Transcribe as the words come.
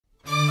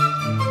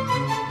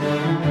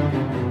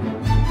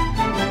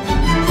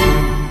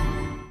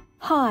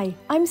Hi,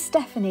 I'm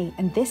Stephanie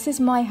and this is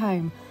my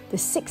home, the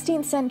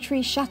 16th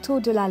century Chateau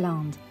de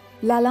Lalande.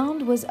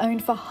 Lalande was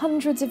owned for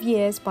hundreds of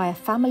years by a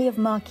family of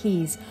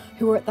marquises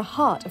who were at the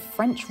heart of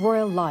French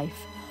royal life.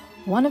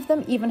 One of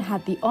them even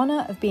had the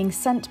honour of being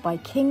sent by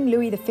King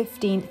Louis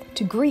XV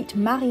to greet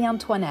Marie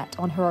Antoinette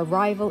on her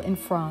arrival in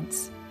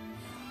France.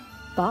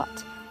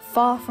 But,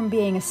 far from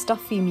being a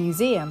stuffy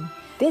museum,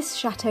 this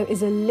chateau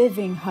is a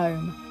living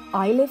home.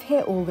 I live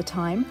here all the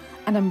time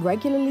and am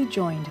regularly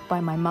joined by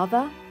my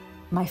mother,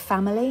 my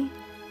family,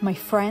 my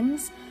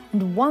friends,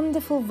 and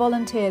wonderful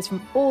volunteers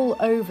from all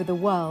over the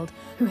world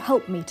who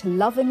help me to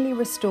lovingly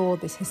restore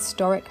this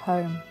historic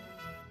home.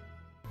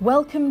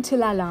 Welcome to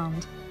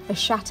Lalande, a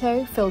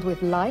chateau filled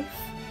with life,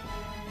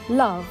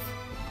 love,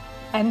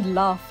 and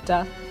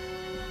laughter.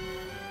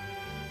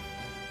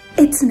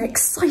 It's an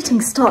exciting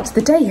start to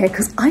the day here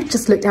because I've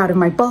just looked out of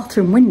my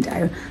bathroom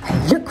window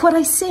and look what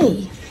I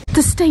see.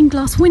 The stained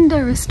glass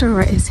window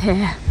restorer is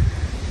here,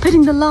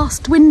 putting the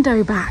last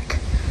window back.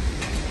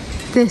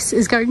 This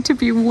is going to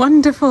be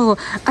wonderful.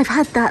 I've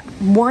had that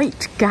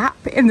white gap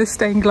in the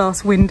stained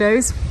glass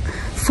windows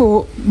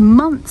for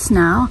months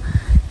now.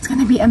 It's going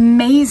to be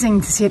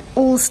amazing to see it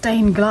all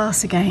stained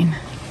glass again.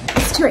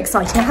 It's too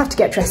exciting. I have to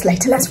get dressed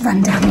later. Let's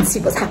run down and see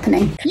what's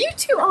happening. You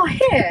two are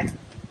here,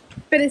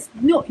 but it's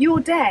not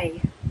your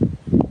day.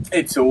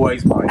 It's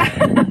always mine.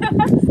 Have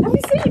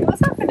you seen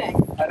what's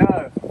happening? I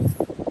know.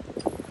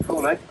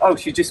 Cool, eh? Oh,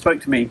 she just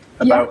spoke to me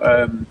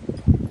about,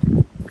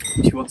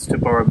 she wants to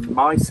borrow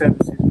my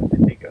services with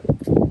the digger.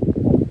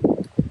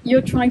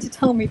 You're trying to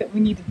tell me that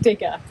we need a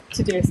digger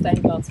to do a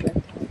stained glass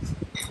window?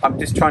 I'm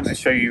just trying to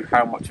show you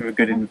how much of a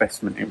good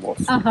investment it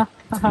was.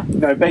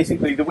 No,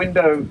 basically the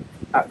window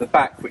at the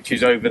back, which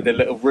is over the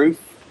little roof.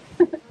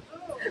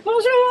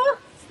 Bonjour!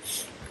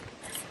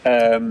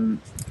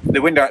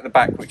 The window at the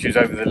back, which is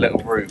over the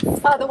little roof.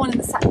 Oh, the one in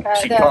the sack.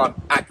 She can't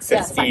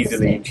access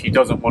easily, and she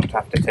doesn't want to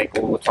have to take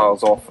all the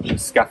tiles off and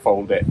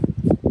scaffold it.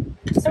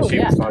 So she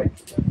was like,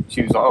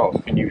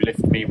 oh, can you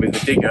lift me with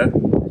the digger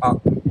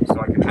up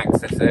so I can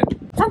access it?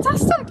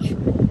 Fantastic!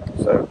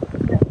 So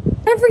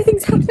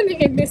everything's happening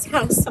in this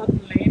house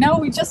suddenly. Now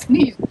we just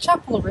need a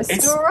chapel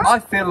restorer. I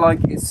feel like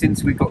it's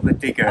since we got the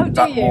digger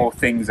that more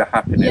things are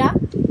happening. Yeah,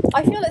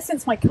 I feel it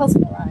since my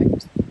cousin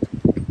arrived.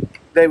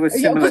 There was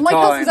similar times. My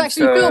cousin's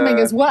actually filming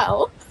as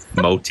well.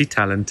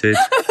 Multi-talented.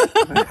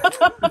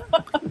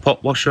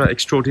 Pot washer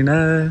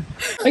extraordinaire.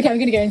 Okay, I'm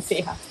going to go and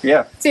see her.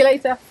 Yeah. See you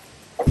later.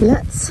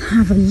 Let's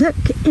have a look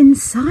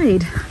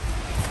inside.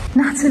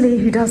 Natalie,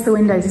 who does the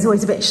windows, is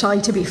always a bit shy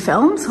to be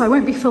filmed, so I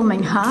won't be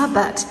filming her,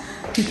 but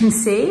you can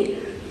see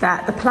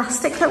that the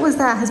plastic that was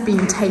there has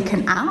been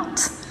taken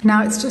out.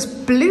 Now it's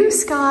just blue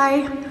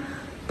sky,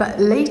 but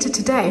later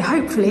today,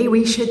 hopefully,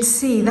 we should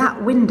see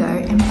that window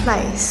in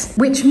place,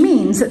 which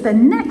means that the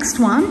next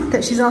one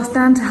that she's asked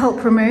Dan to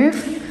help remove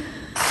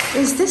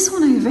is this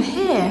one over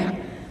here.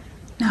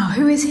 Now,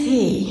 who is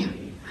he?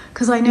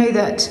 Because I know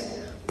that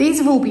these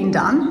have all been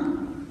done,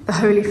 the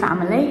Holy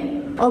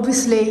Family,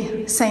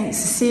 obviously Saint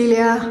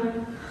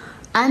Cecilia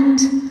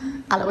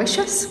and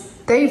Aloysius.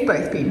 They've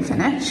both been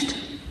finished.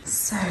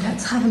 So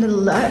let's have a little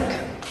look.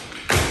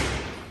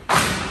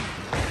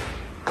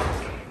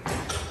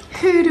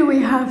 Who do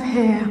we have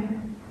here?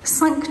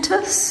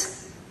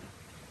 Sanctus,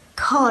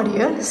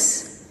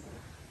 Cardius,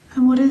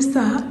 and what is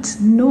that?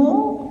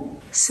 Nor?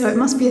 So it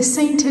must be a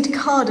sainted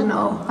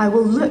cardinal. I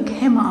will look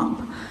him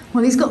up.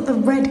 Well, he's got the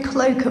red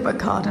cloak of a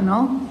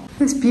cardinal.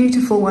 This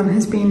beautiful one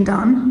has been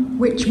done,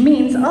 which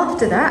means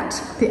after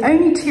that, the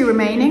only two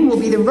remaining will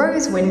be the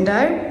rose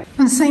window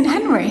and St.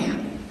 Henry.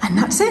 And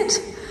that's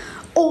it.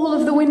 All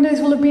of the windows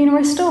will have been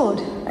restored.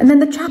 And then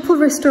the chapel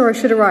restorer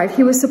should arrive.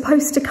 He was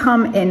supposed to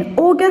come in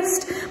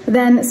August, but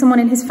then someone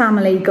in his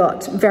family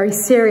got very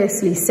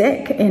seriously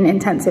sick in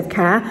intensive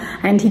care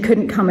and he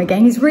couldn't come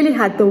again. He's really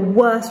had the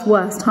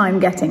worst time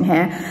getting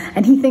here,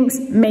 and he thinks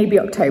maybe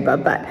October,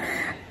 but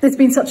there's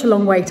been such a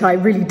long wait, I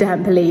really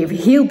don't believe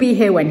he'll be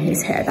here when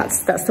he's here.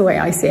 That's the way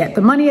I see it.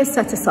 The money is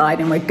set aside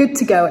and we're good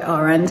to go at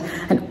our end,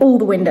 and all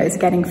the windows are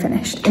getting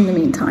finished in the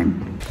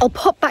meantime. I'll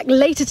pop back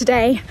later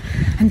today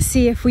and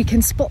see if we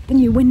can spot the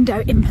new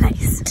window in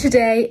place.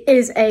 Today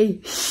is a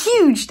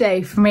huge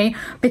day for me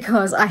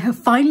because I have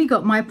finally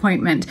got my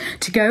appointment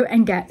to go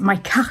and get my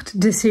carte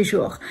de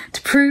séjour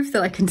to prove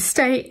that I can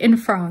stay in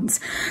France.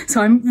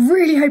 So I'm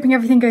really hoping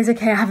everything goes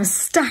okay. I have a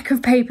stack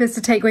of papers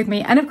to take with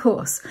me, and of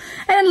course,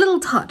 a little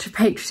touch of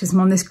patriotism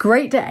on this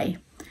great day,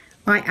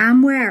 I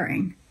am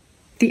wearing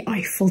the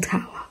Eiffel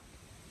Tower.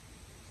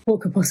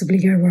 What could possibly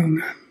go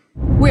wrong?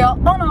 We are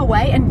on our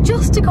way, and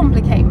just to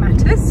complicate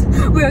matters,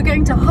 we are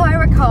going to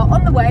hire a car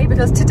on the way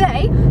because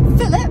today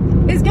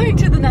Philip is going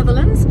to the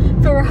Netherlands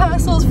for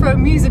rehearsals for a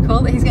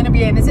musical that he's going to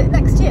be in. Is it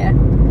next year?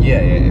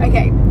 Yeah.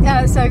 Okay,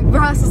 so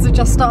rehearsals are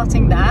just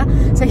starting there.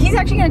 So he's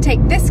actually going to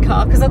take this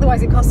car because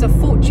otherwise it costs a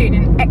fortune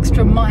in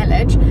extra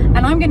mileage, and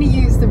I'm going to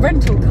use the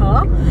rental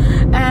car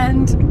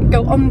and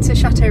go on to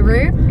Chateau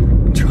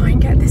and try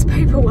and get this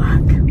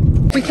paperwork.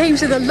 We came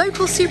to the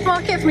local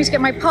supermarket for me to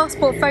get my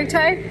passport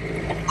photo.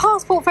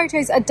 Passport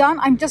photos are done.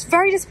 I'm just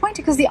very disappointed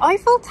because the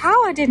Eiffel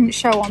Tower didn't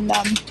show on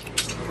them.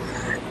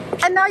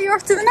 And now you're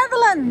off to the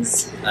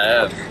Netherlands.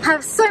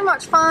 Have so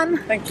much fun.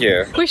 Thank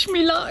you. Wish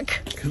me luck.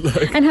 Good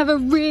luck. And have a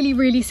really,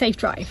 really safe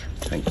drive.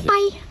 Thank you.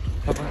 Bye.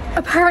 Bye-bye.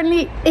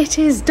 Apparently it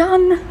is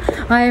done.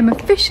 I am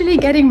officially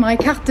getting my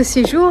carte de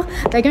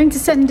séjour. They're going to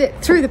send it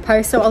through the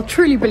post, so I'll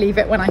truly believe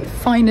it when I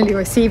finally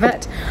receive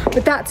it.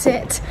 But that's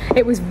it.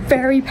 It was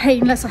very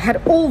painless. I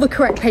had all the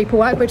correct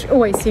paperwork, which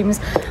always seems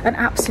an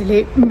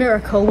absolute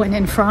miracle when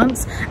in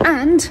France.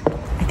 And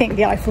I think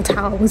the Eiffel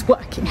Tower was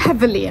working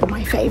heavily in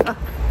my favour.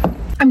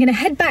 I'm going to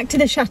head back to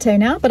the chateau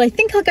now, but I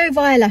think I'll go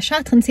via La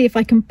Châtre and see if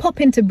I can pop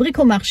into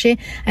Bricolmarché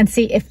and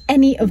see if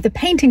any of the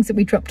paintings that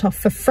we dropped off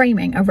for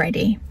framing are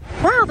ready.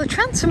 Wow, the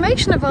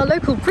transformation of our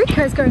local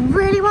brico is going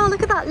really well.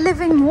 Look at that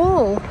living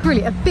wall.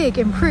 Really a big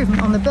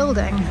improvement on the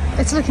building.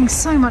 It's looking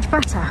so much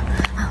better.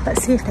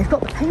 Let's see if they've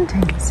got the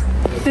paintings.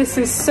 This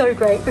is so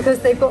great because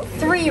they've got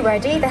 3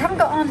 ready. They haven't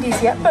got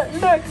Andy's yet, but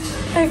look,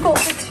 they've got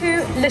the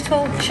 2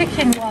 little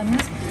chicken ones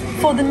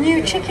for the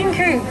new chicken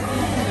coop.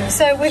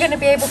 So we're going to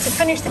be able to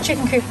finish the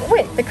chicken coop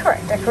with the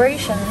correct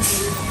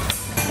decorations.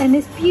 And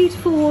this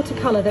beautiful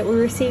watercolour that we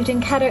received in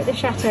cadeau at the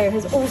chateau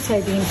has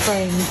also been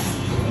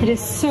framed. It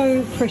is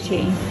so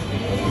pretty.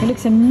 It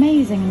looks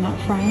amazing in that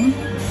frame.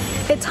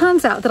 It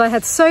turns out that I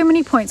had so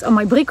many points on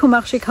my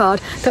Bricolmarché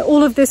card that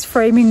all of this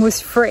framing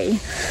was free.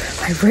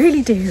 I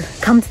really do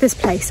come to this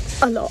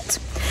place a lot.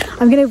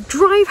 I'm going to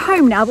drive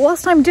home now, but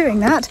whilst I'm doing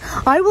that,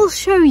 I will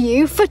show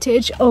you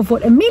footage of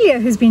what Emilio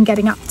has been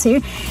getting up to.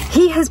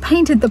 He has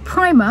painted the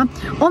primer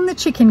on the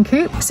chicken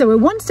coop, so we're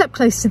one step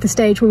closer to the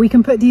stage where we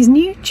can put these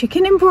new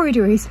chicken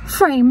embroideries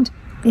framed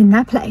in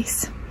their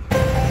place.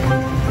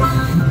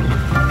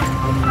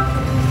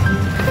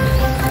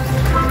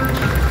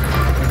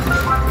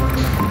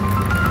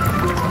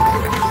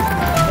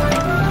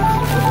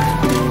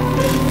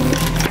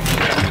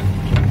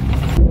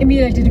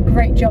 Emilio did a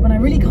great job, and I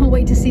really can't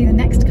wait to see the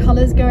next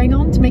colours going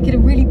on to make it a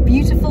really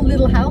beautiful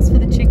little house for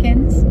the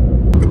chickens.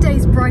 The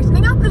day's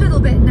brightening up a little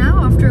bit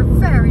now after a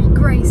very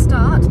grey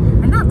start,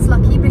 and that's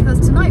lucky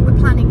because tonight we're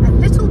planning a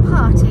little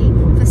party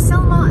for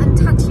Selma and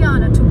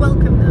Tatiana to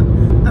welcome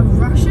them. A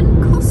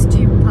Russian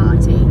costume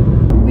party.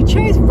 We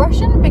chose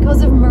Russian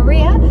because of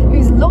Maria,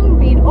 who's long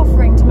been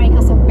offering to make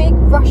us a big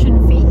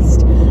Russian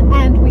feast.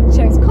 And we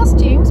chose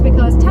costumes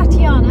because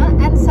Tatiana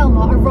and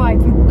Selma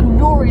arrived with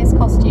glorious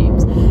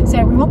costumes.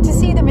 So we want to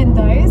see them in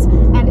those,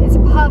 and it's a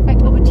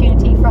perfect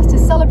opportunity for us to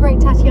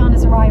celebrate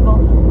Tatiana's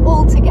arrival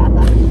all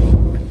together.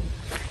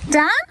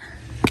 Dan?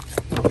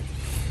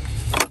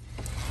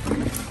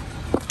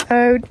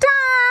 Oh, Dan!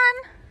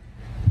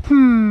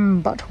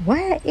 But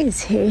where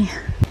is he?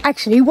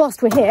 Actually,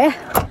 whilst we're here,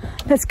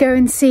 let's go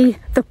and see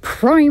the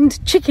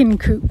primed chicken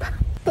coop.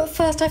 But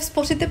first I've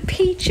spotted the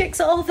pea chicks.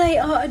 Oh, they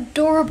are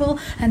adorable,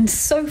 and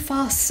so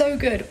far so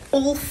good.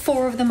 All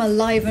 4 of them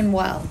alive and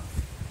well.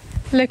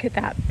 Look at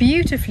that,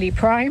 beautifully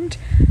primed.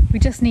 We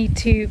just need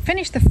to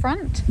finish the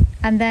front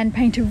and then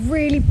paint a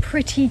really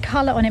pretty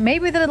colour on it,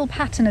 maybe with a little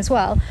pattern as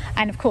well,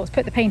 and of course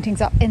put the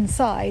paintings up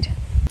inside.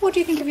 What do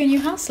you think of your new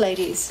house,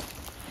 ladies?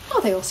 Oh,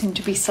 they all seem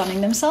to be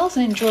sunning themselves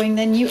and enjoying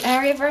their new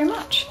area very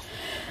much.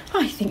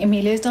 I think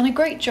Emilio's done a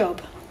great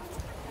job.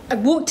 I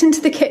walked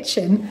into the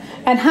kitchen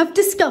and have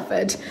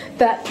discovered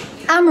that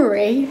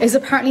Amory is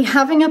apparently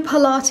having a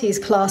Pilates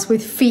class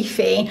with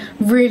Fifi,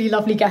 really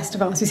lovely guest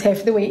of ours who's here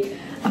for the week.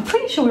 I'm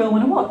pretty sure we all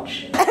want to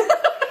watch.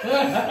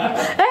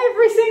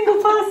 Every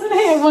single person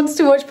here wants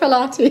to watch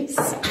Pilates.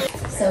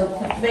 So,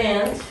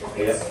 band.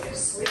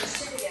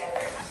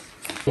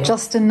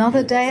 Just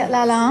another day at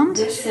Lalande.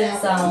 This is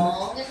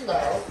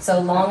so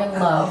long and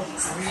low.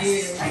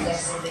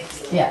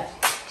 Yeah.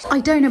 I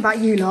don't know about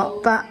you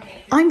lot, but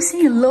I'm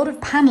seeing a lot of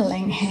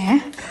panelling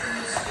here.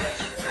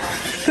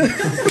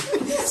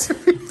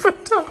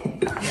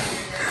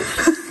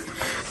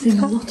 There's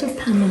a lot of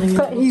panelling.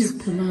 But he's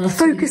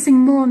focusing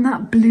more on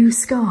that blue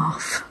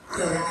scarf.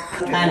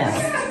 I know.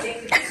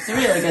 It's a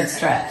really good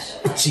stretch.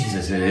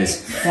 Jesus, it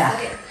is. Yeah.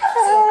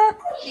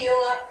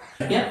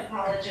 Yep.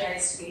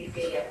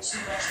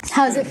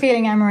 How's it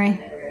feeling, Amory?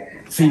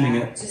 Feeling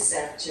it.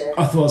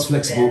 I thought I was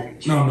flexible.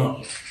 No, I'm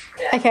not.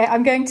 Okay,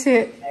 I'm going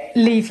to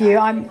leave you.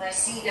 I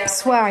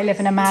swear I live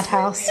in a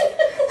madhouse.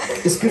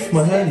 It's good for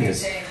my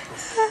hernias.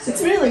 It's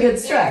a really good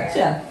stretch,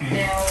 yeah.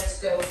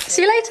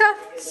 See you later.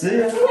 See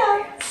ya.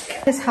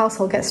 This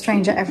household gets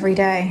stranger every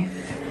day.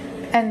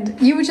 And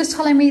you were just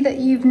telling me that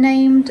you've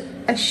named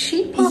a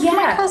sheep after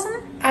my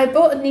cousin? I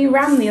bought a new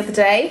ram the other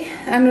day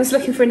and was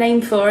looking for a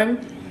name for him.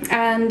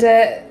 And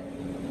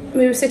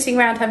we were sitting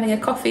around having a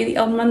coffee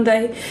on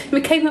Monday. And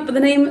we came up with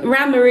the name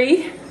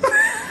Ramery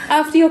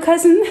after your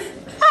cousin.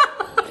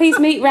 Please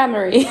meet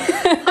Ramery.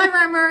 Hi,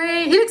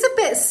 Ramery. He looks a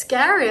bit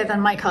scarier than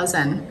my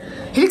cousin.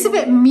 He looks a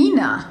bit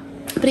meaner.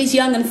 But he's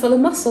young and full of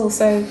muscle,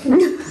 so...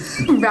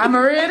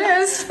 Ramery it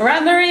is.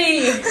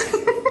 Ramery!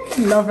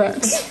 Love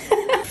it.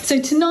 So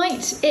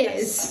tonight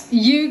is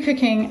you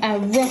cooking a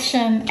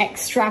Russian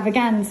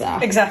extravaganza.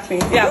 Exactly.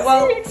 Yeah.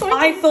 Well,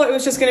 I thought it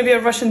was just going to be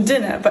a Russian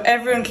dinner, but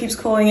everyone keeps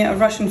calling it a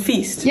Russian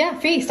feast. Yeah,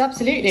 feast,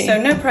 absolutely.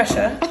 So no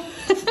pressure.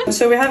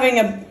 So we're having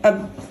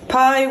a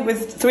pie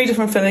with 3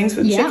 different fillings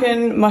with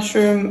chicken,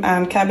 mushroom,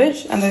 and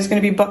cabbage, and there's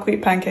going to be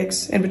buckwheat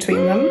pancakes in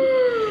between them.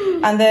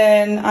 And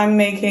then I'm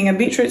making a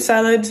beetroot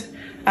salad,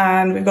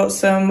 and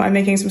I'm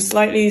making some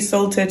slightly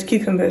salted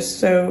cucumbers.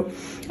 So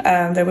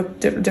they're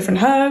with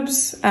different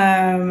herbs,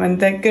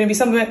 and they're going to be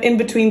somewhere in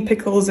between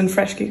pickles and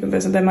fresh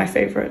cucumbers, and they're my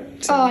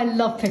favourite. So. Oh, I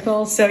love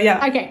pickles. So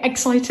yeah. Okay,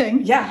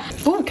 exciting. Yeah.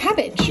 Oh,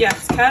 cabbage.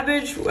 Yes,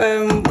 cabbage,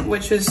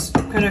 which is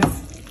kind of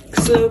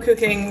slow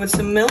cooking with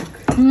some milk.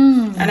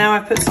 And now I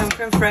put some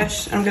creme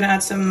fraiche. I'm going to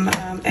add some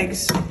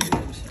eggs.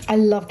 I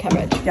love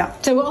cabbage. Yeah.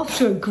 So we're off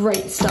to a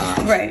great start.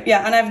 Right,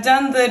 yeah, and I've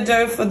done the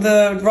dough for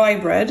the rye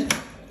bread.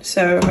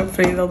 So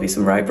hopefully there'll be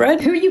some rye bread.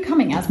 Who are you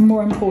coming as,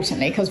 more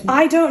importantly? Because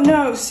I don't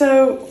know.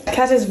 So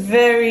Kat is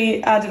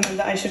very adamant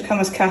that I should come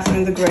as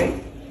Catherine the Great.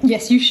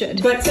 yes, you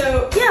should. But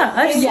so Yeah,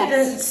 I've seen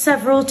it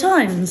several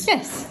times.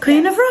 Yes.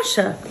 Queen of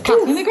Russia.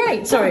 Catherine the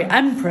Great. Sorry,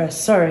 Empress.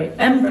 Sorry,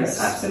 Empress.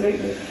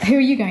 absolutely. Who are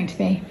you going to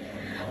be?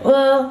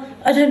 Well,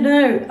 I don't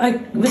know. I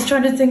was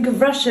trying to think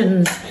of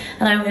Russians,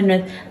 and I went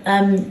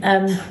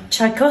with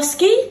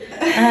Tchaikovsky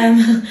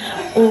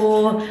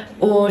or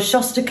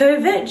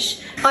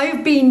Shostakovich.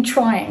 I've been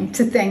trying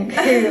to think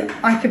who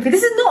I could be.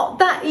 This is not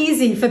that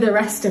easy for the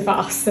rest of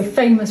us, the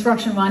famous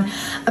Russian one.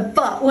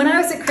 But when I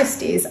was at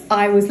Christie's,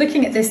 I was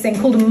looking at this thing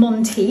called a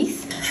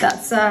Monteith.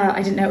 That's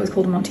I didn't know it was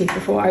called a Monteith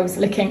before. I was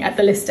looking at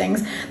the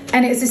listings,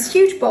 and it's this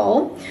huge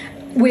bowl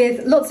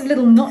with lots of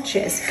little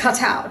notches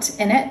cut out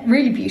in it,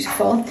 really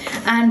beautiful.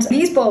 And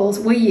these bowls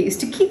were used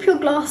to keep your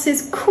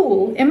glasses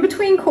cool in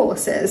between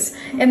courses.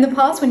 In the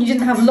past, when you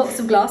didn't have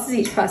lots of glasses,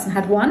 each person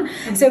had one.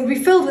 So it would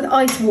be filled with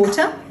ice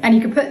water, and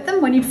you could put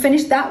them when you'd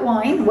finished that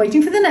wine,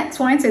 waiting for the next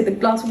wine, so the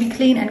glass would be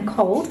clean and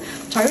cold,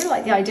 which I really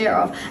like the idea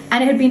of.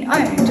 And it had been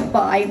owned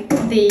by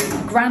the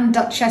Grand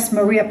Duchess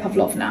Maria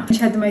Pavlovna, which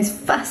had the most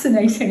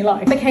fascinating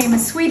life. Became a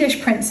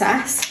Swedish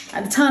princess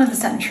at the turn of the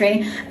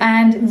century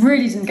and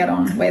really didn't get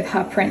on with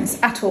her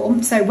prince at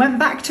all. So went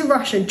back to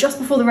Russia just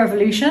before the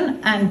revolution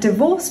and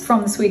divorced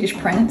from the Swedish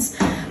prince,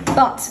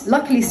 but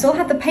luckily still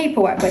had the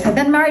paperwork with her.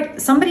 Then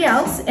married somebody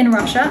else in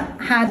Russia,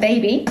 had a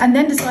baby, and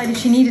then decided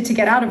she needed to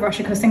get out of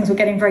Russia because things were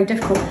getting very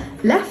difficult.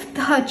 Left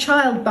her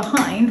child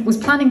behind, was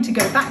planning to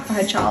go back for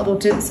her child or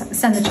to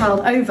send the child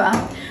over,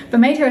 but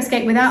made her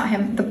escape without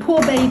him. The poor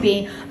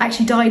baby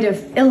actually died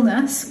of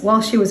illness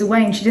while she was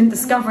away, and she didn't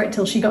discover it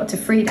till she got to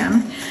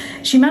freedom.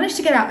 She managed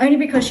to get out only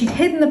because she'd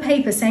hidden the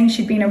paper saying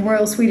she'd been a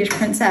royal Swedish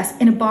princess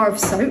in a bar of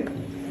soap.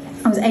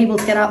 I was able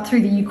to get out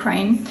through the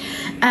Ukraine,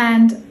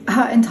 and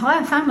her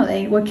entire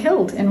family were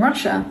killed in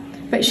Russia.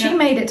 But she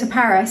made it to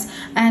Paris,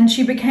 and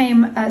she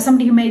became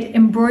somebody who made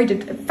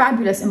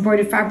fabulous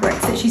embroidered fabrics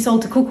that she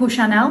sold to Coco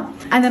Chanel.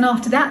 And then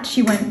after that,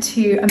 she went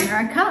to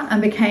America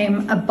and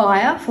became a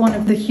buyer for one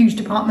of the huge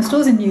department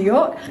stores in New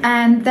York,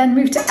 and then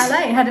moved to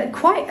LA, had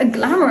quite a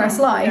glamorous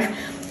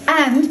life.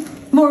 And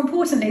more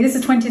importantly, this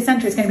is 20th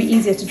century, it's going to be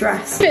easier to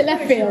dress. Bit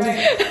left field. No,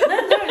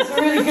 it's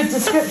a really good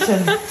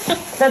description.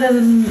 Better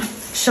than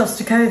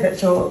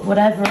Shostakovich or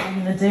whatever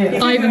I'm going to do.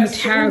 I'm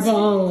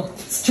terrible.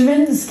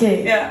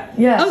 Stravinsky. Yeah.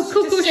 Yeah. Oh,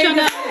 Coco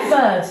Chanel.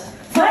 Bird.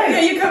 No. Yeah,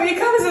 you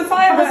come as a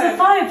firebird. As a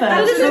firebird.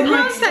 Oh, this is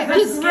perfect,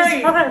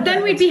 because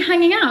then we'd be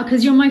hanging out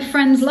because you're my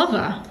friend's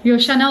lover. You're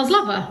Chanel's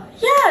lover.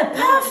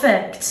 Yeah,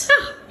 perfect.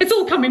 Ah, it's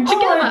all coming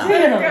together. Oh,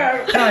 There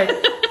you go.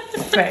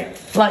 right.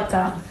 Great. Like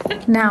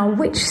that. Now,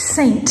 which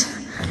saint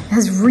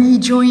has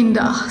rejoined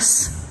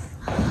us?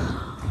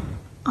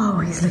 Oh,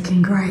 he's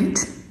looking great.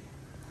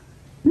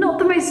 Not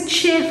the most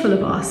cheerful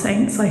of our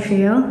saints, I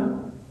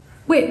feel.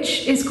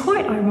 Which is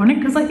quite ironic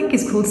because I think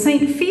he's called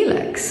Saint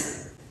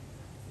Felix.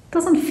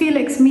 Doesn't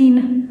Felix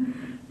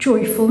mean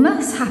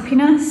joyfulness,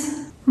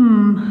 happiness?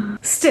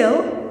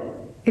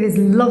 Still, it is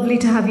lovely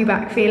to have you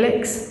back,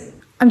 Felix.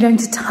 I'm going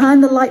to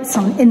turn the lights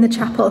on in the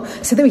chapel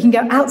so that we can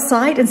go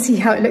outside and see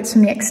how it looks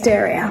from the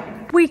exterior.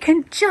 We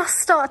can just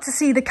start to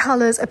see the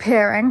colours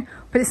appearing,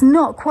 but it's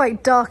not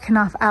quite dark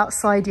enough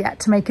outside yet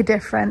to make a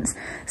difference.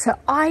 So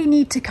I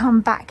need to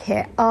come back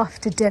here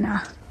after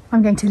dinner.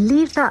 I'm going to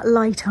leave that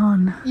light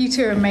on. You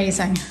two are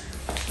amazing.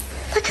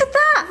 Look at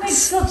that! It's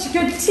such a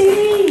good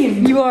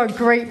team. You are a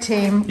great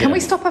team. Can Yeah. we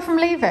stop her from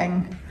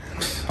leaving?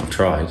 I've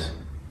tried.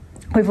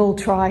 We've all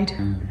tried.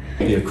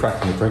 Be a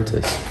cracking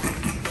apprentice.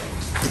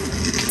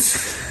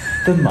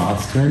 The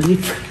master and the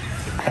apprentice.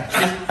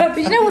 But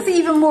you know what's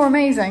even more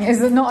amazing is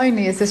that not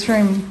only is this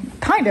room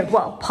kind of,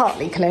 well,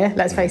 partly clear,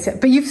 let's face it,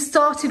 but you've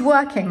started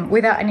working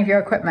without any of your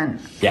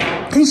equipment.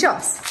 Yeah. Can you show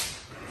us?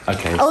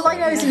 Okay. All I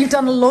know is that you've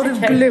done a lot of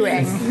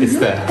gluing. It's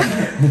there.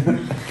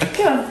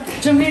 Go on.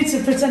 Do you want me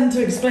to pretend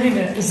to explain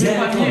it? As if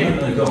I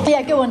knew?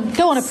 Yeah, go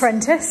on,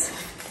 apprentice.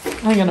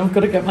 Hang on, I've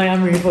got to get my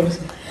Amory voice.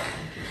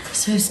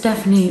 So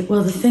Stephanie,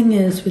 well the thing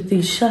is with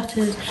these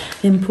shutters,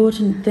 the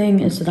important thing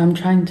is that I'm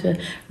trying to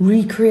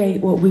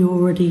recreate what we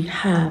already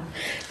have.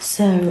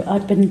 So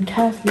I've been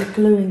carefully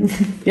gluing.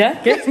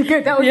 Yeah, good.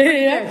 Good. That was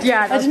good.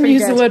 Yeah, I didn't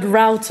use the word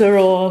router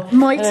or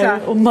mitre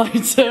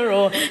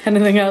or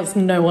anything else.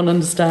 No one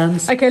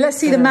understands. Okay, let's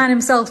see the man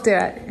himself do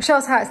it. Show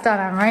us how it's done,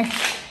 Anne-Marie.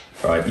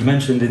 Right, you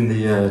mentioned in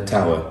the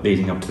tower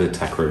leading up to the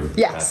tack room.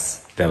 Yes.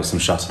 There were some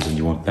shutters and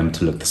you want them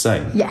to look the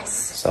same. Yes.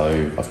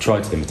 So I've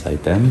tried to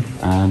imitate them,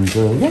 and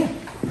yeah.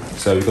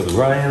 So we've got the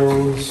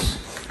rails.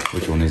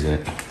 Which one is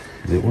it?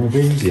 Is it one of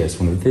these? Yes,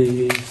 one of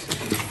these.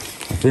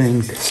 I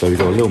think. So we've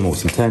got a little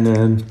mortise and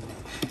tenon.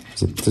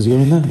 Does it go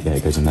in there? Yeah,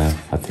 it goes in there.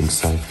 I think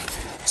so.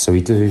 So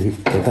we do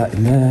put that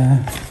in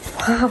there.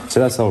 Wow.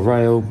 So that's our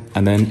rail,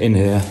 and then in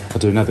here I'll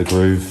do another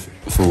groove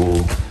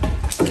for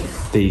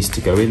these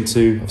to go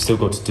into. I've still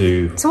got to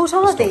do. So what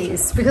are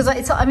these? Because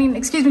I mean,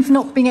 excuse me for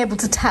not being able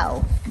to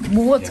tell.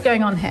 What's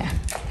going on here?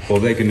 Well,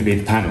 they're going to be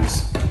the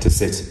panels to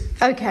sit.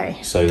 Okay.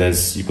 So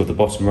you've got the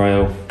bottom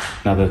rail,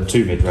 another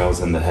 2 mid rails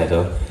and the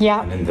header.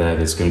 Yeah. And in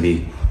there's going to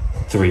be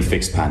 3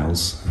 fixed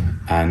panels,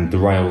 and the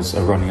rails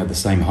are running at the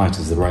same height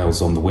as the rails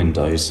on the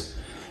windows.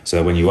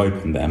 So when you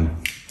open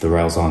them, the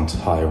rails aren't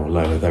higher or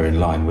lower; they're in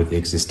line with the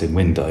existing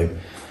window.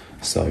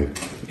 So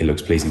it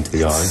looks pleasing to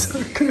the eye.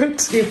 So good.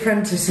 The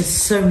apprentice has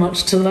so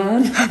much to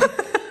learn.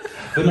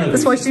 But no,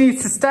 That's why she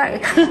needs to stay.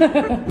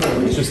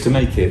 it's just to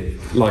make it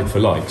like for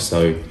like.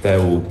 So they're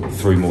all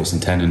through mortise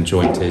and tenon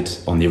jointed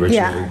on the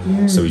original.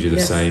 Yeah. So we do the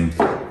Yes. same.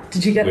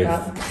 Did you get with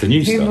that? the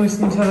new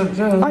stuff.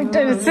 I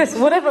don't. It's this.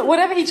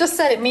 Whatever he just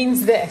said, it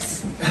means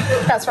this.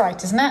 That's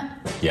right, isn't it?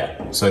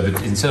 Yeah. So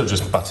instead of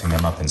just butting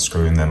them up and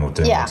screwing them or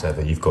doing Yeah.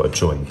 whatever, you've got a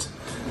joint.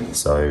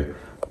 So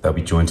they'll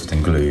be jointed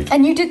and glued.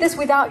 And you did this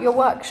without your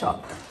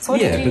workshop. So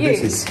what did you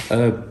use? This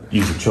is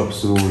use a chop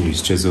saw,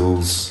 use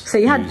chisels. So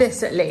you had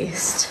this at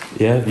least.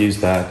 Yeah,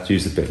 use that.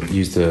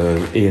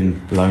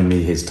 Ian loaned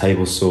me his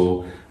table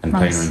saw and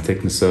Nice. planer and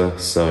thicknesser.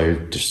 So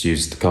just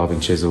used carving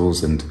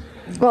chisels and.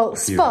 Well,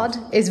 Spud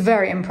is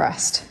very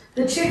impressed.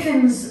 The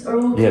chickens are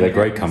all. Yeah, they're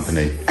great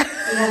company.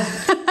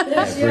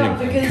 Yes, brilliant-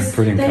 because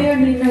brilliant they company.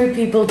 only know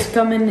people to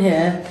come in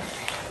here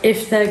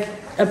if they're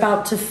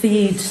about to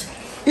feed.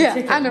 Yeah,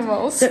 chickens.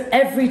 animals. So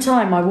every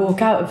time I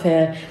walk out of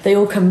here, they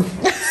all come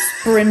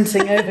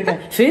sprinting over,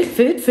 going, food,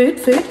 food, food,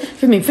 food.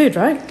 Give me food,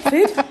 right?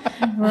 Food.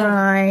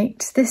 Right,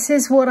 this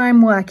is what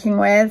I'm working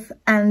with,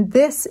 and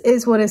this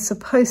is what is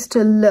supposed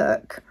to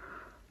look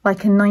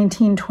like a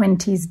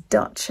 1920s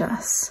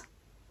Duchess.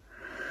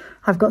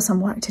 I've got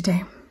some work to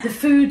do. The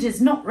food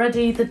is not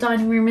ready, the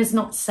dining room is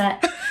not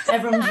set.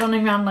 Everyone's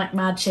running around like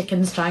mad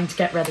chickens trying to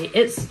get ready.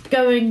 It's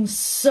going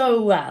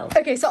so well.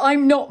 Okay, so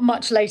I'm not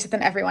much later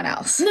than everyone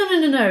else.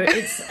 No.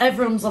 It's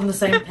everyone's on the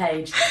same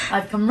page.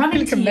 I've come running You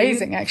look to you.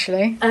 amazing,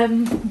 actually.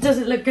 Does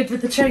it look good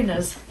with the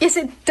trainers? Yes,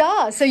 it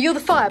does. So you're the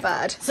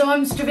Firebird. So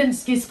I'm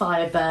Stravinsky's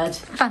Firebird.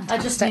 Fantastic. I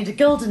just need a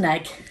golden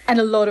egg And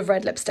a lot of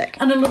red lipstick.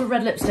 and a lot of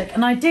red lipstick,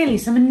 and ideally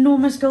some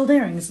enormous gold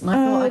earrings. And I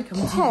thought I'd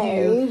come to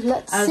you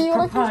let's as see what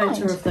I can proprietor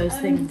find. of those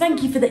things.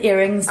 Thank you for the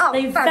earrings. Oh,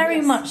 they fabulous.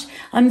 very much.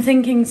 I'm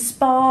thinking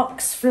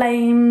sparks,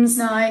 flames,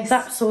 Nice.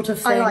 that sort of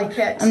thing. I like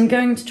it. I'm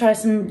going to try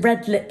some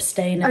red lip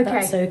stain if Okay.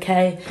 that's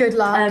okay. Good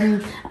luck.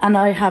 And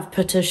I have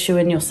put a shoe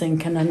in your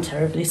sink, and I'm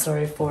terribly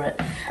sorry for it.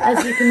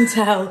 As you can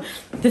tell,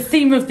 the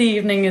theme of the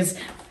evening is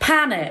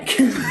panic.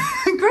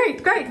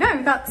 Great.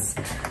 No,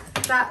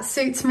 that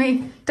suits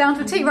me down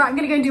to a T. Right, I'm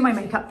going to go and do my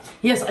makeup.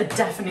 Yes, I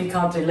definitely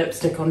can't do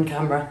lipstick on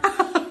camera.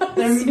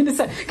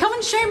 Come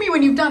and show me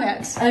when you've done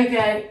it.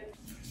 Okay.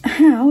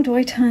 How do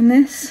I turn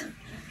this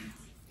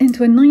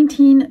into a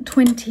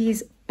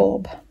 1920s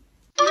bob?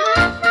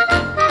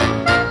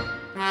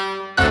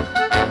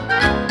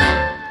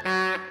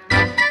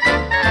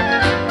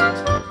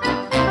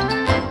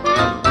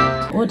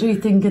 What do you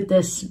think of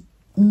this?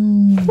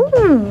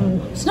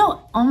 It's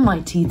not on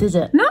my teeth, is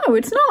it? No,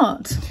 it's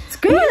not. It's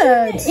good.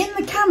 In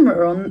the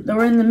camera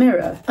or in the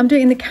mirror? I'm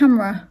doing the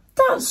camera.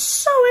 That's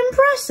so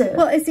impressive.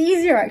 Well, it's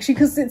easier actually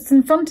because it's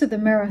in front of the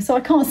mirror, so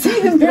I can't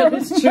see the mirror.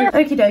 That's true.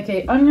 Okie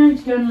dokie, I'm going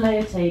to go and lay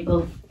a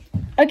table.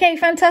 Okay,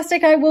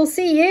 fantastic. I will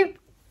see you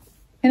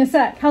in a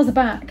sec. How's the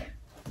back?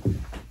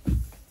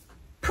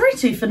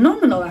 Pretty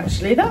phenomenal,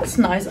 actually. That's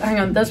nice. Hang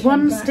on, there's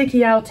one sticky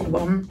outy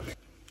one.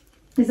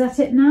 Is that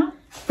it now?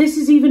 This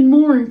is even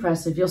more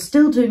impressive. You're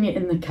still doing it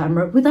in the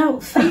camera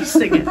without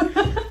facing it.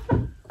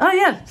 Oh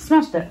yeah,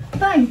 smashed it.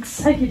 Thanks.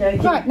 Okie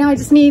dokie. Right, now I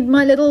just need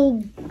my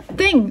little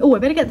thing. Oh, I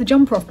better get the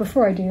jumper off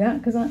before I do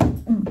that because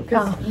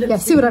yeah,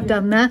 see what I've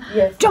done there?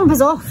 Yes.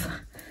 Jumper's off.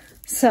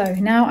 So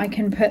now I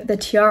can put the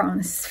tiara on.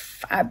 This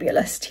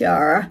fabulous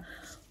tiara.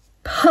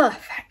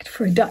 Perfect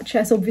for a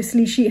Duchess.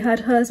 Obviously, she had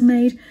hers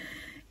made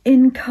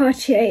in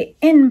Cartier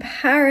in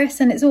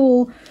Paris, and it's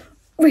all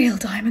real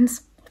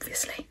diamonds,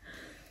 obviously.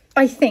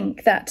 I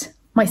think that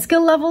my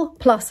skill level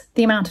plus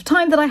the amount of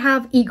time that I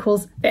have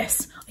equals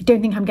this. I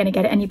don't think I'm going to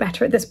get it any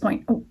better at this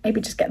point. Oh,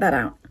 maybe just get that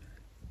out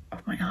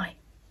of my eye.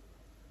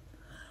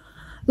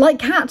 Like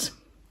Kat,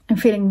 I'm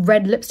feeling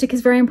red lipstick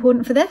is very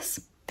important for this.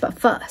 But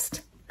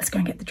first, let's go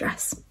and get the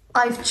dress.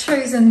 I've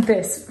chosen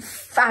this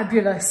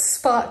fabulous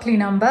sparkly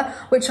number,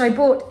 which I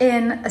bought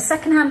in a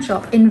secondhand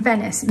shop in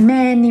Venice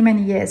many,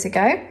 many years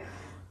ago.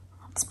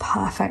 It's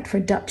perfect for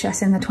a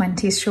duchess in the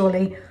 20s,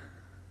 surely.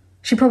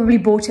 She probably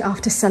bought it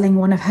after selling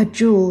one of her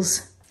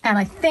jewels. And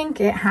I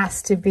think it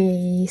has to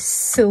be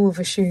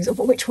silver shoes. Oh,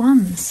 but which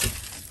ones?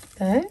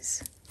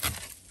 Those?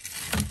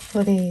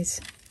 Or these?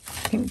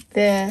 I think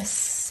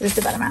this is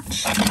the better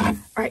match.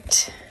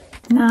 Right.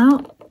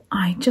 Now,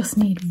 I just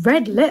need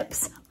red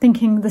lips.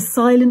 Thinking the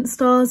silent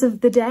stars of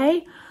the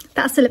day.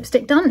 That's the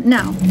lipstick done.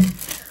 Now,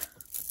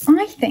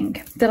 I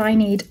think that I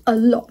need a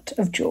lot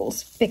of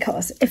jewels,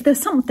 because if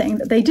there's something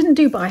that they didn't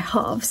do by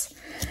halves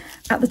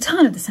at the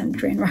turn of the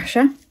century in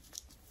Russia,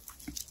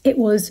 it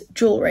was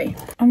jewellery.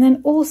 And then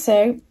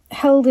also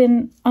held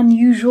in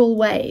unusual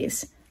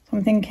ways. So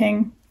I'm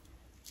thinking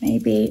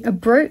maybe a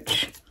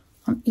brooch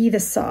on either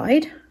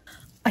side.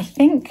 I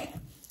think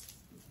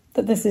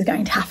that this is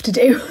going to have to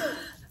do.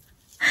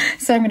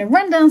 So I'm going to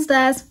run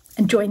downstairs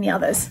and join the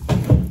others.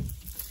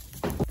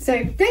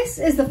 So this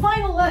is the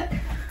final look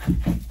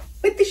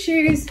with the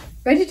shoes,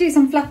 ready to do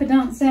some flapper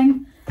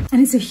dancing.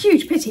 And it's a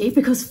huge pity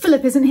because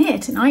Philip isn't here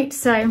tonight,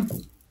 so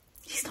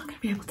he's not going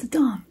to be able to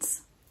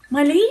dance.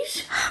 My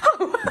liege?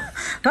 Oh,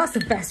 that's the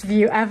best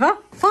view ever.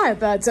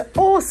 Firebirds are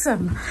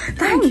awesome.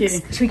 Thank you.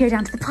 Should we go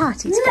down to the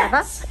party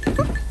together? Yes.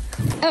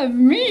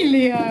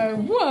 Emilio,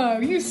 whoa,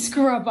 you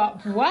scrub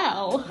up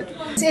well.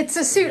 It's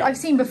a suit I've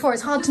seen before.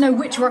 It's hard to know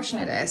which Russian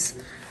it is.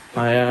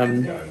 I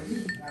am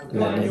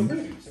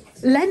Lenin.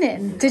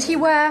 Lenin? Did he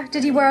wear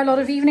a lot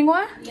of evening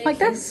wear like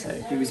this?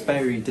 He was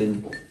buried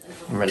in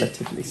a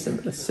relatively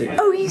similar suit.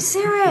 Oh, are you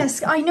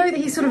serious? I know that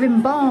he's sort of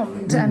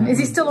embalmed. Is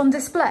he still on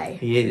display?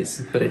 He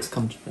is, but it's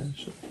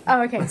controversial.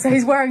 Oh, okay, so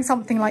he's wearing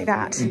something like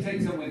that.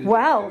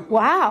 Well,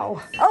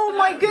 wow. Oh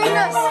my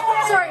goodness.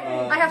 Sorry,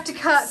 I have to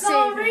curtsy.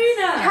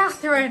 Sarina!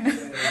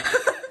 Catherine.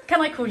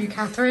 Can I call you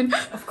Catherine?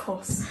 Of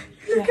course.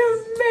 You look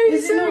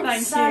amazing.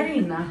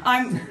 Sarina.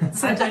 I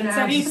don't know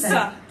how to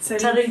say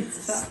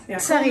Sarisa. Yeah,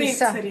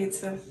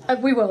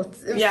 Sarisa. We will.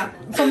 Yeah.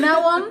 From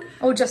now on,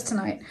 or just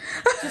tonight?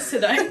 Just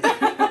tonight.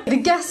 The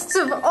guests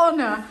of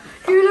honour.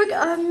 You look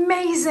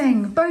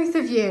amazing, both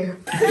of you.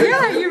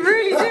 Yeah, you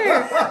really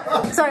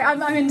do. Sorry,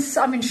 I'm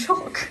in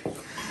shock.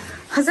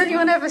 Has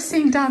anyone ever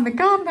seen Dan the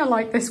Gardener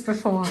like this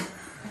before?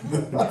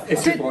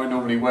 It's what I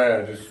normally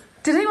wear.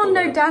 Did anyone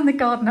know Dan the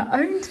Gardener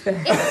owned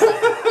this?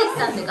 It's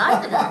Dan the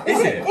Gardener. Is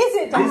it? Is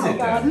it Dan the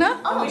Gardener?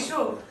 Are we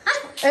sure?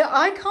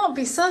 I can't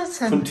be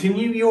certain.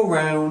 Continue your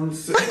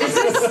rounds.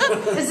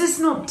 Is this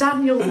not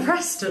Daniel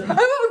Preston?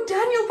 Oh,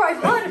 Daniel,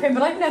 I've heard of him,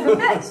 but I've never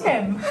met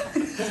him.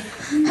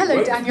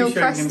 Hello, Daniel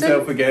Preston.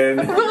 Himself again.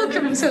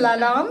 Welcome to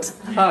Lalande.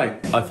 Hi.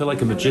 I feel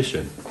like a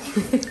magician.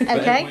 But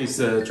Okay. everybody's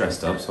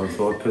dressed up, so I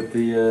thought I'd put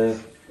the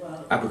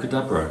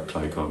abracadabra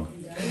cloak on.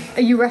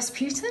 Are you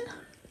Rasputin?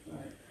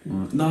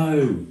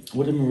 No.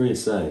 What did Maria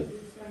say?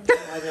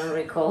 I don't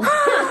recall.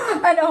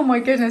 And oh my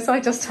goodness, I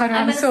just turned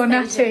around and saw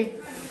Natty.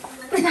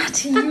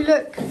 Natty, you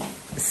look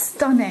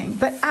stunning,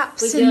 but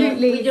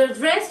absolutely... With your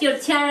dress, your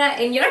tiara,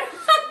 and your...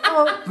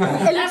 Oh,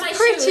 it looks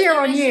prettier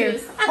on you.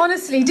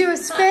 Honestly, do a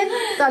spin.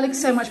 That looks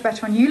so much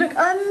better on you. You look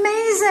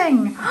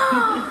amazing.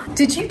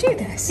 Did you do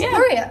this? Yeah.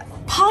 Maria?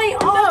 Pie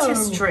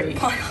artistry.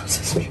 Pie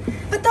artistry.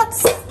 But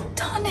that's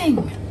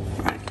stunning.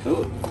 Right.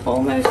 Ooh,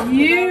 almost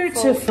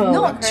Beautiful.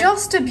 Not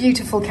just a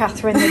beautiful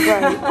Catherine the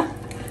Great.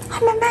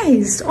 I'm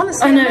amazed.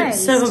 Honestly, I know,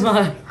 amazed. so am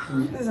I.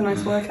 This is a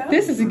nice workout.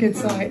 This is a good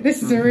sight.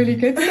 This is a really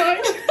good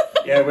sight.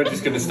 Yeah, we're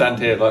just going to stand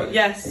here like...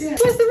 Yes.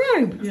 Where's the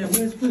robe? Yeah,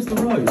 where's the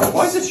robe?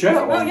 Why is the shirt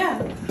on? Oh, yeah.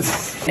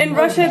 In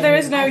Russia, there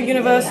is no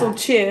universal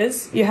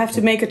cheers. You have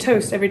to make a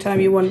toast every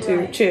time you want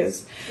to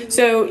cheers.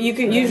 So you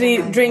can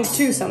usually drink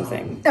to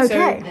something. Okay.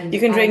 So you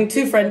can drink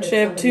to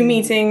friendship, to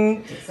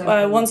meeting,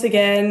 once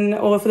again,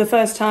 or for the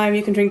first time,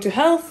 you can drink to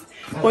health,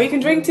 or you can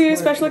drink to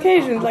special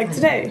occasions like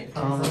today.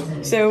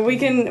 So we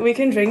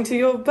can drink to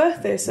your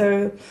birthday.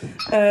 So,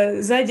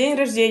 за день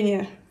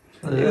рождения.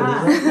 Like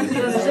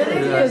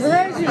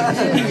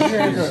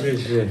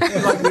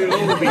we'll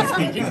all be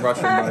speaking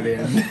Russian by the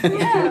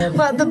end.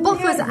 Well, the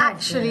bottle is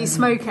actually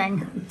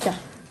smoking. Yeah.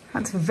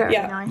 That's very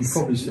nice.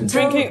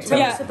 Drinking.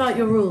 Tell us about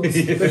your rules.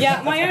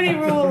 Yeah, my only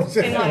rule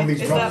in life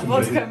is that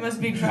vodka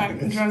must be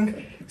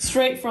drunk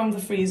straight from the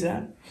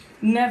freezer.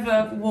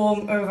 Never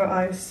warm over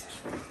ice.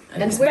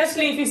 And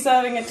especially if you're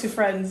serving it to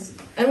friends.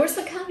 And where's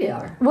the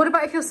caviar? What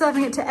about if you're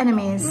serving it to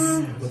enemies?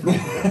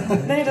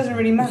 Then it doesn't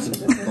really matter.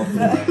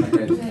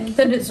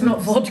 Then it's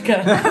not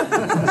vodka.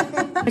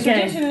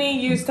 Traditionally,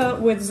 you start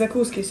with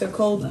zakuski, so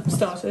cold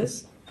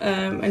starters,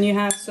 and you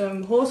have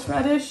some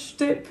horseradish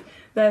dip.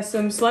 There's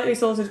some slightly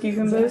salted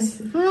cucumbers,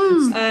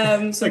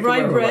 some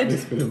rye bread.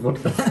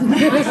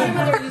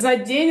 За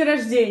день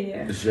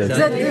рождения.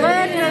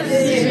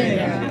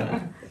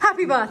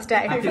 Happy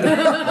birthday.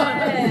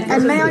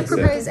 And may I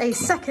propose a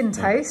second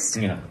toast?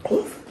 Yeah.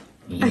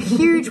 A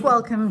huge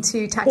welcome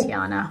to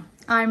Tatiana.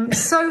 I'm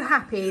so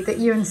happy that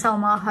you and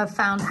Selmar have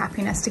found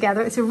happiness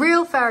together. It's a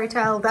real fairy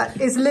tale that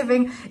is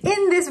living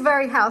in this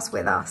very house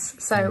with us.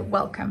 So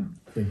welcome.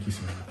 Thank you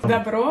so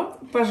much. Добро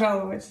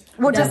пожаловать.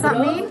 What does that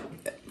mean?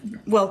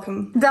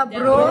 Welcome.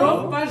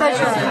 Добро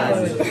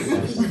пожаловать.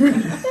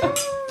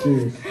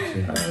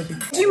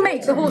 Do you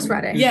make the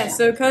horseradish? Yeah,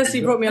 so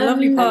Kirsty brought me a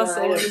lovely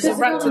parcel. It was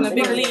wrapped in a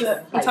big leaf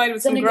and tied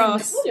with some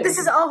grass. This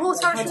is our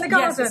horseradish from the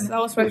garden? Yes, this is our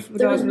horseradish from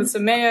the garden with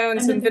some mayo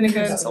and some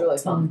vinegar and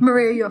salt.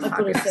 Maria, you're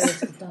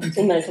fabulous.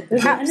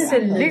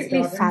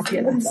 Absolutely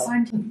fabulous.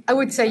 I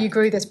would say you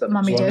grew this, but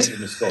Mummy did.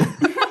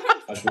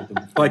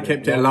 I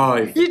kept it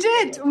alive. You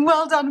did.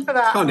 Well done for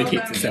that. Kind of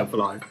keeps itself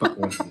alive, but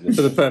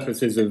for the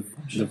purposes of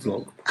the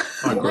vlog.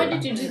 Why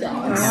did you do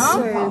that?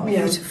 So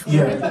beautiful.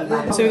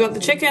 So we got the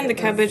chicken, the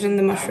cabbage, and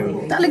the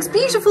mushroom. That looks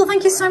beautiful.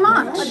 Thank you so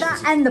much.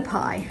 That and the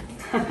pie.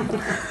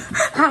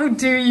 How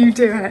do you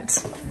do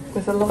it?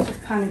 With a lot of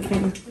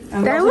panicking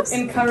and There a lot was- of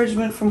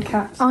encouragement from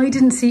Kat. I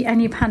didn't see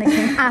any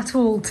panicking at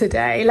all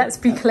today. Let's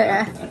be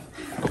clear.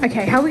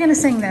 Okay, how are we going to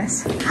sing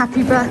this?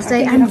 Happy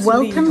birthday and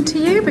welcome to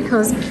you,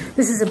 because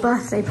this is a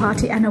birthday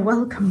party and a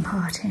welcome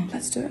party.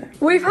 Let's do it.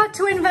 We've had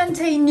to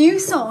invent a new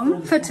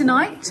song for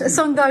tonight, a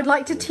song that I'd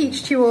like to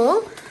teach to you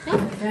all.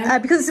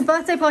 Because it's a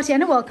birthday party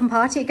and a welcome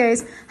party, it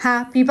goes,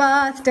 happy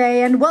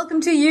birthday and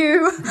welcome to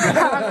you.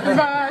 Happy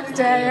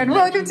birthday and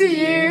welcome to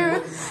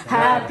you.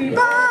 Happy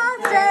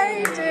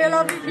birthday, dear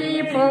lovely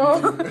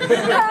people.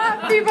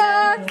 Happy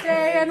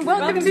birthday and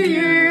welcome to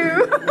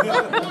you.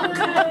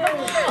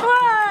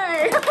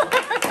 Why?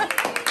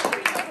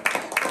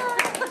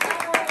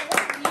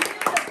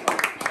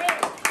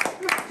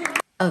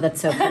 Oh,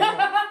 that's so funny.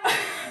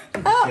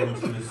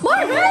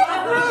 Why,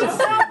 really?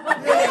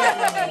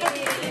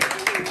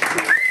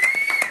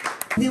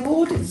 The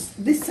award is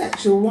this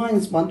actual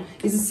wines one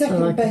is the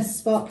second best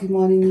sparkling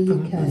wine in the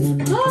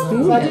UK.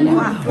 So I didn't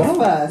have the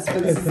first,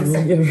 but this is the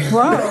second.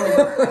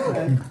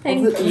 Wow.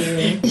 Thank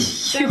you.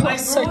 You are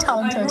so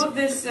talented. I brought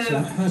this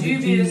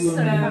dubious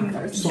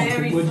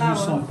berry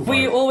flower.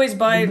 We always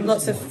buy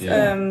lots of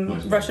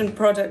Russian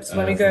products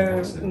when we go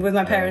with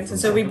my parents, and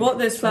so we bought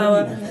this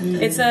flower.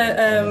 It's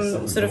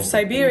a sort of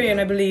Siberian,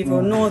 I believe,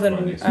 or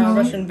northern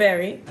Russian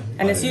berry,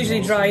 and it's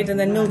usually dried and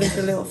then milled into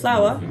a little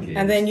flour,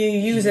 and then you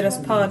use it as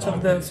part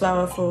of the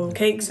flour for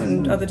cakes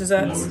and other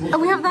desserts.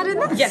 And we have that in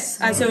this? Yes,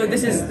 and so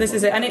this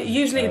is it, and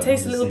it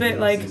tastes a little bit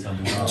like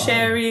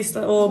cherries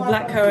or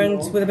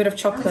blackcurrant with a bit of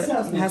chocolate.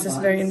 It has this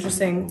very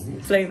interesting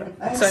flavour.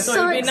 So I thought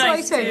it would be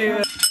nice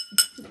to.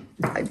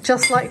 I'd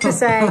just like to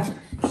say,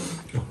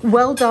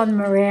 well done,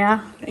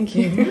 Maria. Thank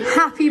you.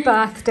 Happy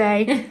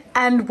birthday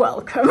and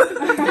welcome.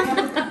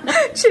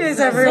 Cheers,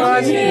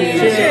 everyone.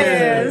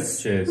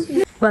 Cheers.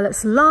 Cheers. Well,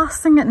 it's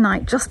last thing at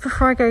night, just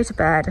before I go to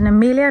bed, and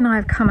Amelia and I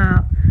have come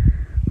out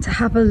to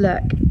have a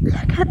look.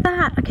 Look at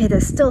that. Okay,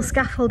 there's still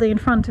scaffolding in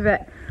front of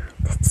it.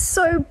 It's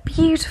so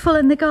beautiful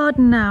in the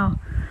garden now.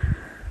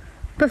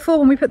 Before,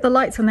 when we put the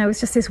lights on, there was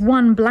just this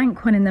one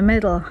blank one in the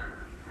middle.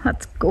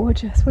 That's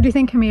gorgeous. What do you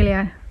think,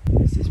 Amelia?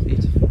 This is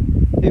beautiful.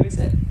 Who is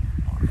it?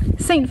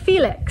 St.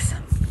 Felix.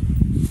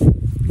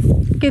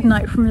 Good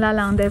night from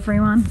Lalande,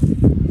 everyone.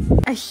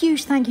 A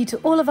huge thank you to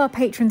all of our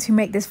patrons who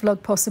make this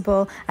vlog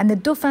possible, and the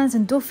Dauphins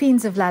and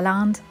Dauphines of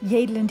Lalande,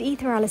 Yadeland,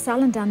 Ether, Alice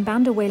Allen, Dan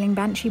Bander, Wailing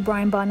Banshee,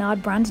 Brian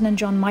Barnard, Brandon and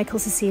John Michael,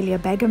 Cecilia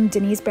Begum,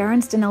 Denise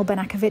Behrens, Danelle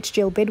Benakovich,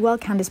 Jill Bidwell,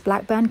 Candice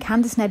Blackburn,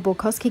 Candice Ned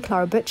Borkowski,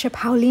 Clara Butcher,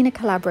 Paulina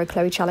Calabro,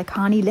 Chloe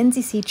Chalakani,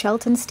 Lindsay C.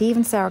 Chelton, Steve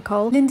and Sarah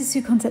Cole, Linda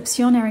Sue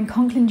Concepcion, Erin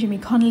Conklin, Jimmy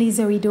Connolly,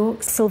 Zoe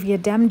Dorks, Sylvia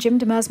Dem, Jim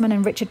Demersman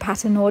and Richard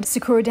Patternord,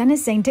 Sakura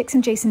Dennis, Zane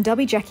Dixon, Jason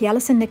Dubby, Jackie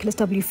Ellison, Nicholas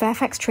W.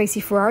 Fairfax, Tracy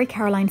Ferrari,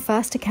 Caroline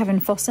Firster, Kevin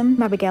Fossum,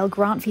 Abigail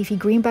Grant, Fifi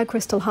Greenberg,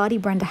 Crystal Hardy,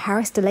 Brenda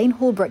Harris, Delane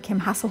Hallbrook,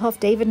 Kim Hasselhoff,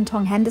 David and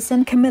Tong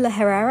Henderson, Camilla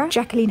Herrera,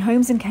 Jacqueline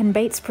Holmes and Ken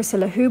Bates,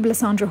 Priscilla Hoob,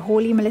 Lysandra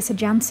Hawley, Melissa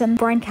Jansen,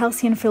 Brian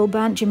Kelsey and Phil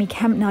Burnt, Jimmy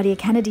Kemp, Nadia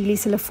Kennedy,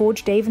 Lisa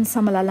LaForge, Dave and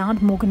Summer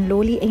Lalande, Morgan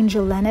Lawley,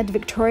 Angel Leonard,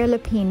 Victoria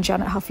Lapine,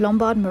 Janet Huff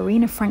Lombard,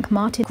 Marina Frank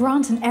Martin,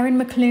 Grant and Erin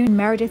McClune,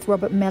 Meredith,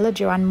 Robert Miller,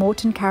 Joanne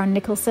Morton, Karen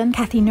Nicholson,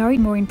 Kathy Norrie,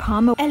 Maureen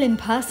Palmer, Ellen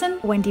Person,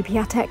 Wendy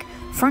Piatek,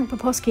 Frank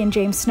Poposki and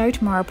James Snow,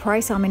 Tamara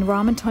Price, Armin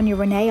Rahman, Tonya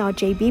Renee,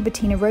 RJB,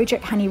 Bettina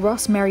Rojek, Hanny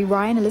Ross, Mary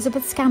Ryan,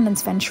 Elizabeth Scanlon,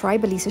 Sven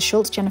Schreiber, Lisa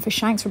Schultz, Jennifer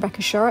Shanks,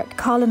 Rebecca Shorrock,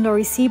 Carl and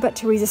Laurie Siebert,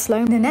 Teresa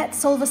Sloan, Nanette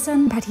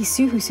Solverson, Patty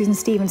Suhu, Susan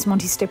Stevens,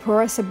 Monty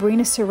Stipora,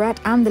 Sabrina Surratt,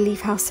 Anne the Leaf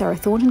House, Sarah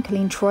Thornton,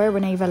 Colleen Troyer,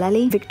 Renee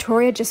Valelli,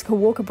 Victoria, Jessica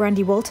Walker,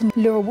 Brandy Walton,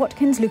 Laura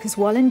Watkins, Lucas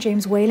Wallen,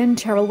 James Whalen,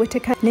 Cheryl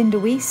Whitaker, Linda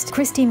Weist,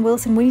 Christine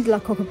Wilson, Winnie de la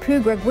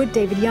Cockapoo, Greg Wood,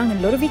 David Young and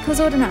Ludovico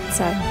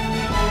Ordinazzo.